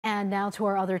And now to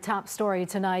our other top story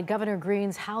tonight. Governor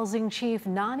Green's housing chief,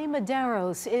 Nani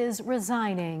Medeiros, is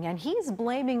resigning, and he's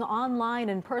blaming online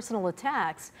and personal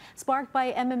attacks sparked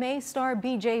by MMA star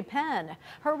BJ Penn.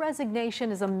 Her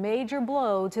resignation is a major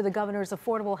blow to the governor's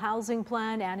affordable housing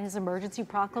plan and his emergency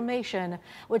proclamation,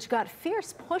 which got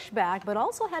fierce pushback but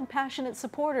also had passionate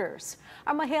supporters.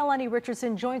 Our Mahea Lenny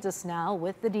Richardson joins us now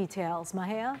with the details.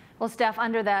 Mahea? Well, Steph,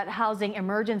 under that housing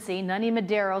emergency, Nani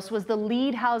Medeiros was the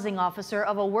lead housing officer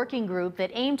of a working group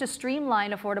that aimed to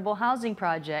streamline affordable housing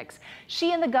projects.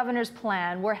 She and the governor's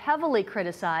plan were heavily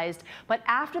criticized, but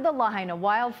after the Lahaina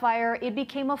wildfire, it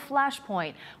became a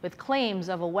flashpoint with claims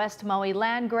of a West Maui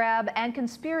land grab and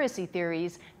conspiracy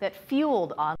theories that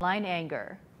fueled online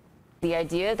anger. The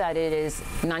idea that it is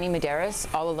Nani Medeiros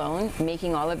all alone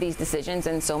making all of these decisions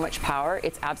and so much power,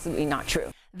 it's absolutely not true.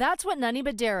 That's what Nani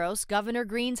Medeiros, Governor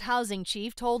Green's housing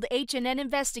chief, told HNN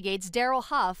Investigates Daryl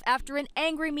Huff after an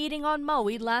angry meeting on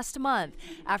Maui last month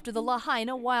after the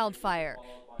Lahaina wildfire.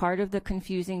 Part of the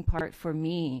confusing part for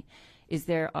me is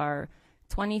there are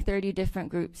 20, 30 different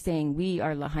groups saying we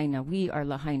are Lahaina, we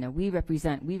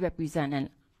represent, and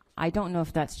I don't know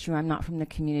if that's true. I'm not from the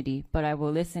community, but I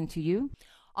will listen to you.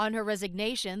 On her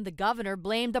resignation, the governor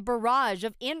blamed a barrage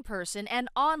of in-person and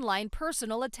online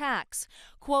personal attacks.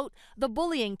 Quote, the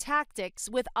bullying tactics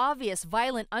with obvious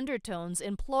violent undertones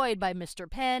employed by Mr.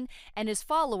 Penn and his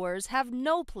followers have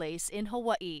no place in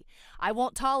Hawaii. I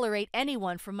won't tolerate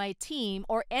anyone from my team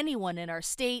or anyone in our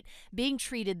state being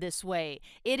treated this way.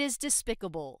 It is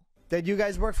despicable. That you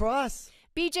guys work for us.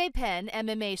 BJ Penn,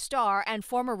 MMA star and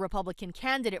former Republican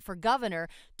candidate for governor,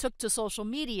 took to social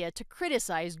media to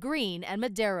criticize Green and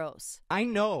Medeiros. I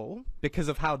know, because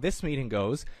of how this meeting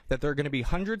goes, that there are going to be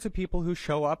hundreds of people who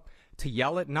show up to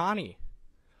yell at Nani.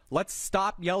 Let's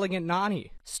stop yelling at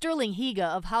Nani. Sterling Higa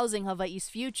of Housing Hawaii's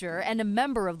Future and a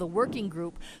member of the working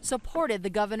group supported the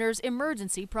governor's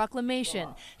emergency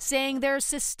proclamation, saying there's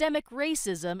systemic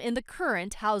racism in the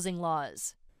current housing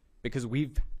laws. Because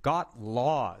we've got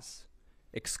laws,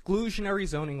 exclusionary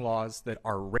zoning laws that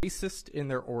are racist in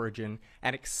their origin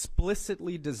and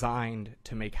explicitly designed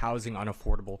to make housing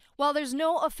unaffordable. While there's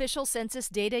no official census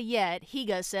data yet,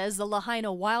 Higa says the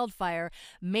Lahaina wildfire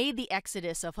made the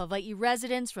exodus of Hawaii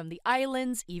residents from the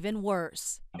islands even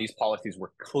worse. These policies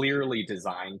were clearly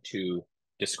designed to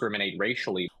discriminate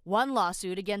racially. One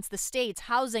lawsuit against the state's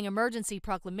housing emergency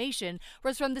proclamation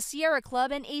was from the Sierra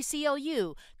Club and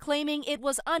ACLU, claiming it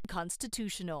was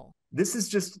unconstitutional. This is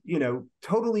just,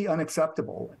 totally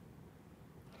unacceptable.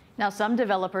 Now, some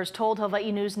developers told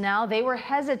Hawaii News Now they were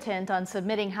hesitant on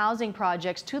submitting housing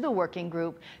projects to the working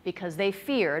group because they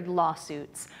feared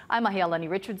lawsuits. I'm Mahea Lenny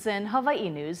Richardson, Hawaii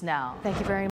News Now. Thank you very much.